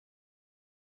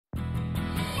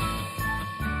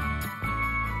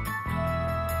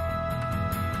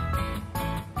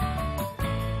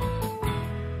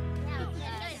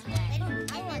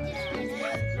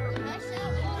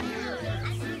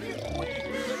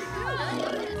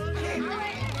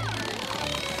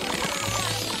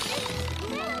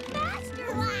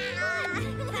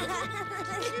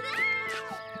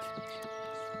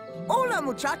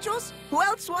muchachos? Who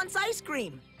else wants ice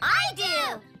cream? I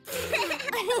do!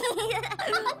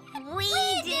 We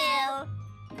do!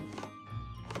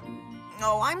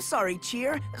 Oh, I'm sorry,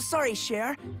 Cheer. Sorry,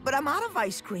 Cher, but I'm out of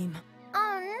ice cream.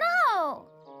 Oh, no!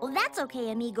 Well, that's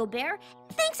okay, Amigo Bear.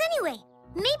 Thanks anyway.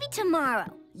 Maybe tomorrow.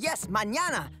 Yes,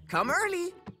 mañana. Come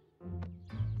early.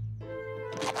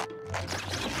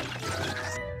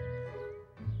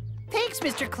 Thanks,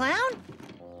 Mr. Clown.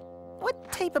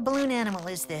 What type of balloon animal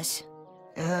is this?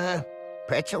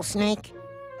 Pretzel snake?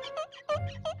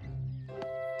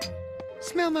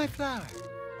 Smell my flower.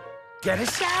 Get a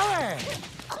shower.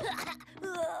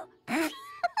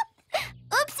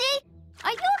 Oopsie!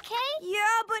 Are you okay?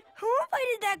 Yeah, but who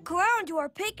invited that clown to our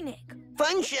picnic?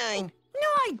 Funshine. No,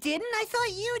 I didn't. I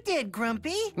thought you did,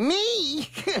 Grumpy. Me?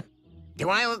 Do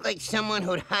I look like someone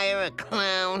who'd hire a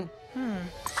clown?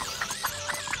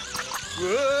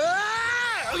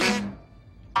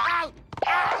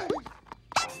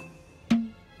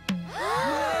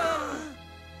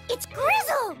 It's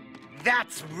Grizzle!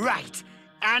 That's right.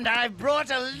 And I've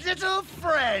brought a little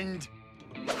friend.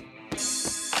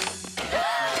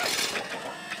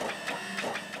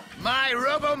 My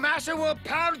Robo-Masher will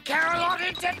pound Carolot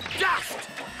into dust!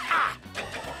 Ah!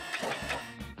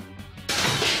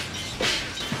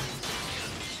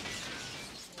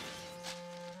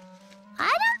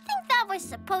 I don't think that was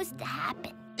supposed to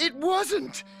happen. It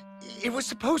wasn't! It was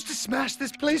supposed to smash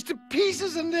this place to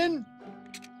pieces and then...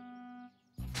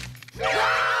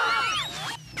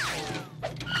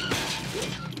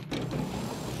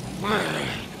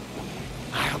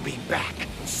 I'll be back.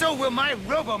 So will my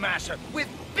Robo-Masher with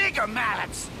bigger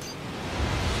mallets.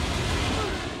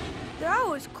 That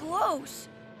was close.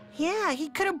 Yeah, he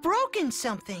could have broken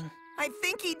something. I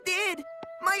think he did.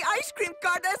 My ice cream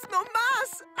cart es no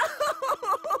más.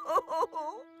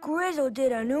 Grizzle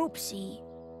did an oopsie.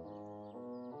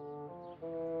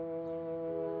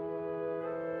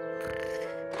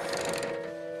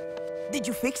 Did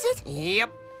you fix it?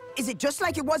 Yep. Is it just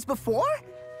like it was before?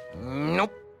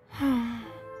 Nope.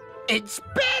 It's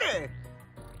better!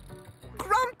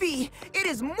 Grumpy, it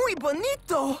is muy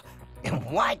bonito. And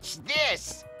watch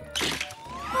this.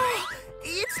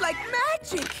 It's like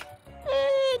magic.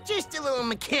 Just a little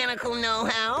mechanical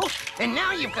know-how. And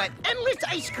now you've got endless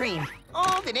ice cream.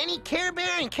 All that any Care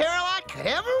Bear and Carolot could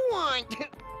ever want.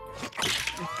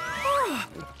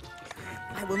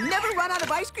 I will never run out of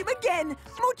ice cream again.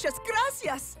 Muchas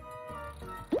gracias.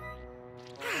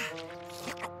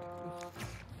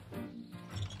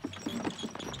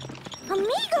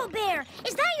 Amigo Bear,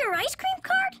 is that your ice cream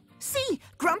cart? See,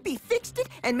 Grumpy fixed it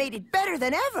and made it better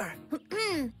than ever.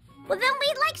 Well, then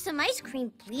we'd like some ice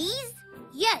cream, please.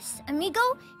 Yes,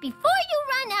 Amigo, before you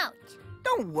run out.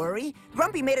 Don't worry.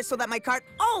 Grumpy made it so that my cart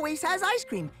always has ice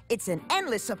cream. It's an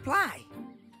endless supply.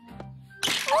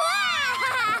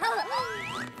 Wow!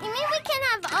 You mean we can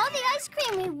have all the ice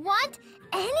cream we want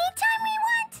anytime we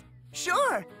want?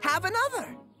 Sure, have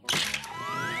another.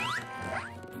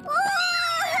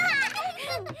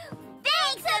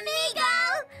 Thanks, Amigo!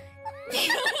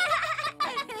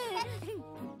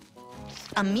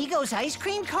 Amigo's ice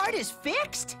cream cart is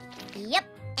fixed? Yep,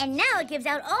 and now it gives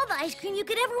out all the ice cream you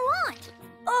could ever want.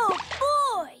 Oh,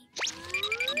 boy!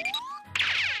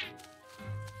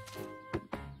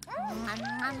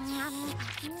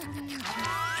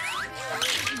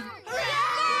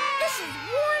 This is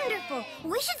wonderful.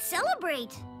 We should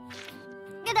celebrate.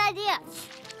 Good idea.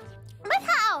 But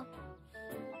how?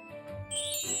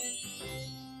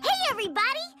 Hey,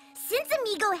 everybody! Since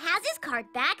Amigo has his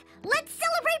cart back, let's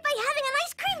celebrate by having an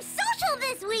ice cream social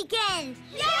this weekend!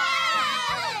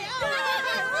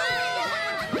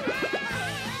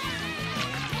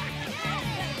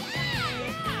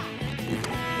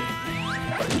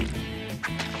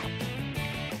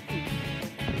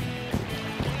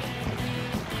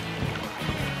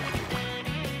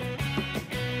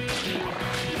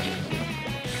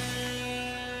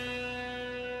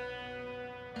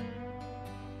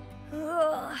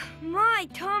 Ugh, my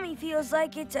tummy feels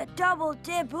like it's a double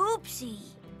dip oopsie.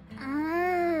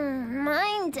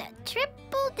 Mine's a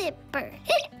triple dipper.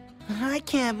 I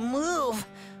can't move.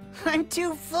 I'm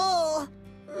too full.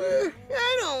 I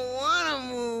don't want to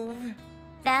move.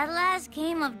 That last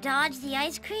game of Dodge the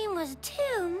Ice Cream was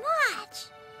too much.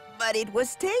 But it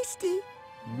was tasty.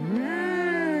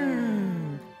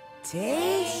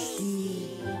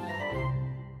 Tasty.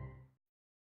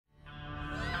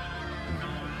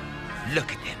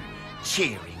 Look at them,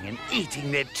 cheering and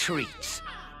eating their treats.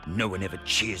 No one ever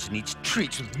cheers and eats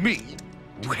treats with me.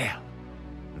 Well,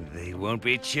 they won't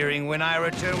be cheering when I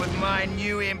return with my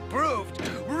new improved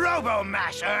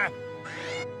Robo-Masher.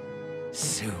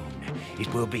 Soon.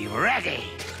 It will be ready.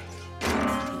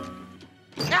 Ow!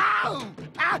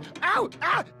 Ow! Ow!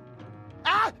 Ow!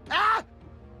 Ow! Ow!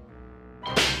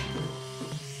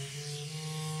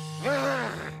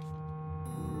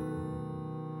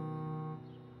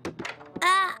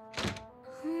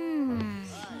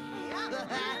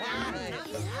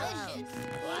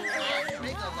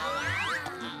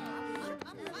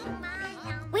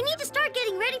 We need to start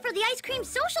getting ready for the ice cream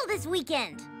social this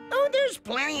weekend. Oh, there's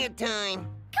plenty of time.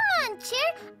 Come on,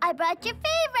 Cheer. I brought your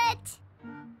favorite.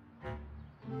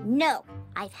 No,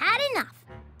 I've had enough.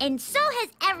 And so has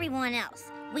everyone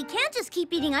else. We can't just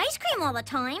keep eating ice cream all the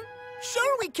time.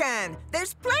 Sure we can.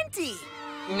 There's plenty.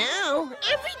 No,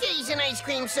 every day's an ice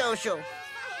cream social.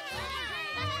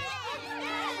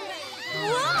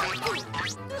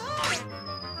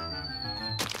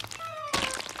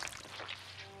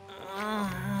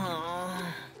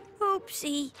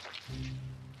 Oopsie.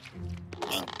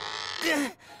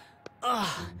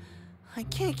 Oh, I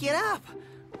can't get up.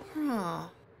 Oh.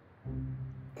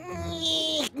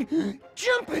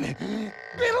 Jumping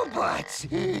little butts.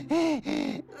 Ugh.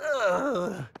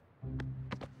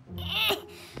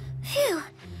 Phew.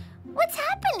 What's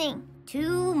happening?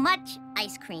 Too much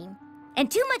ice cream. And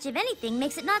too much of anything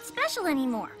makes it not special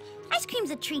anymore. Ice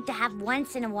cream's a treat to have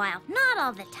once in a while, not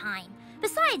all the time.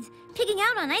 Besides, pigging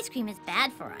out on ice cream is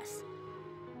bad for us.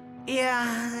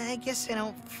 Yeah, I guess I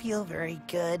don't feel very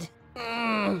good.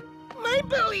 My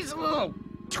belly's a little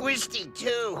twisty,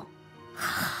 too.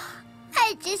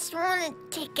 I just want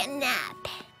to take a nap.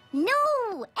 No!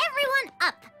 Everyone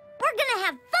up! We're gonna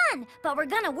have fun, but we're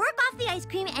gonna work off the ice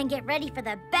cream and get ready for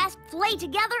the best play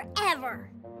together ever.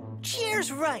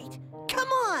 Cheer's right. Come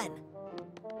on.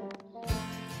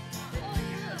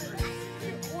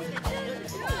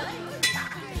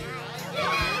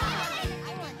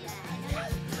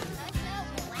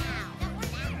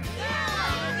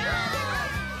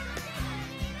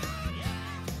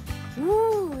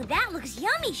 Ooh, that looks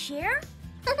yummy, Cher.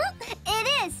 It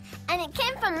is, and it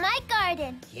came from my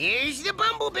garden. Here's the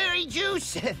bumbleberry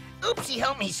juice. Oopsie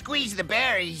helped me squeeze the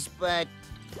berries, but...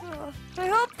 I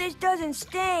hope this doesn't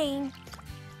stain.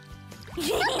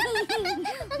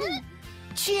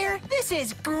 Cheer, this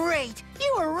is great.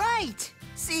 You were right.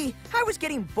 See, I was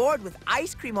getting bored with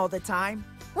ice cream all the time.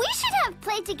 We should have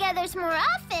play togethers more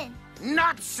often.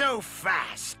 Not so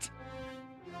fast.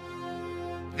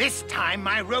 This time,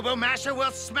 my Robo-Masher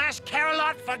will smash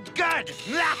Carolot for good!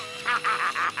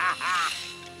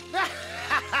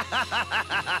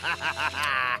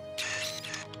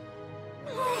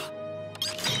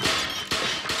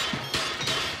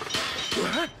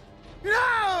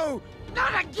 No!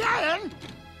 Not again!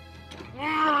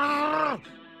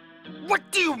 What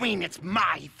do you mean it's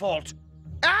my fault?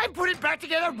 I put it back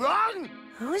together wrong?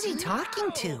 Who is he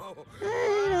talking to?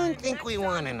 I don't think we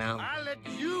want to know. I'll let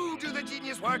you do the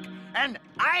genius work, and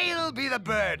I'll be the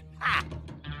bird. Ha!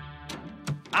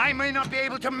 I may not be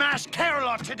able to mash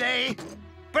Carolot today,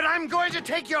 but I'm going to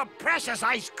take your precious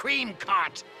ice cream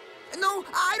cart. No,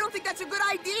 I don't think that's a good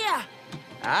idea.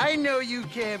 I know you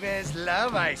Care Bears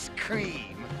love ice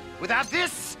cream. Without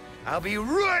this, I'll be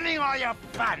ruining all your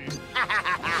fun.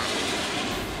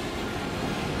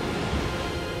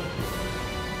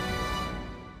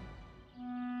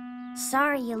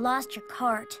 Sorry you lost your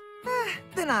cart.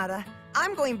 De nada.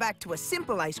 I'm going back to a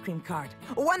simple ice cream cart.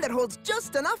 One that holds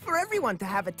just enough for everyone to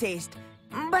have a taste,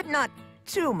 but not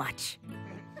too much.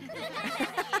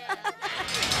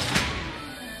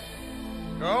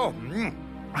 Oh,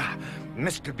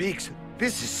 Mr. Beaks,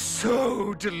 this is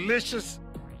so delicious.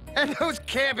 And those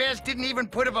Care Bears didn't even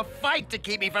put up a fight to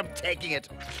keep me from taking it.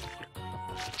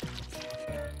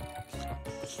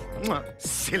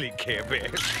 Silly Care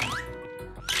Bears.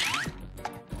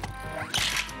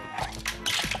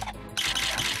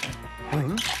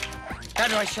 How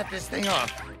do I shut this thing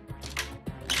off?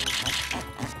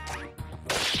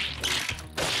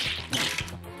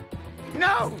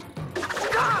 No!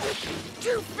 Stop!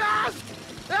 Too fast!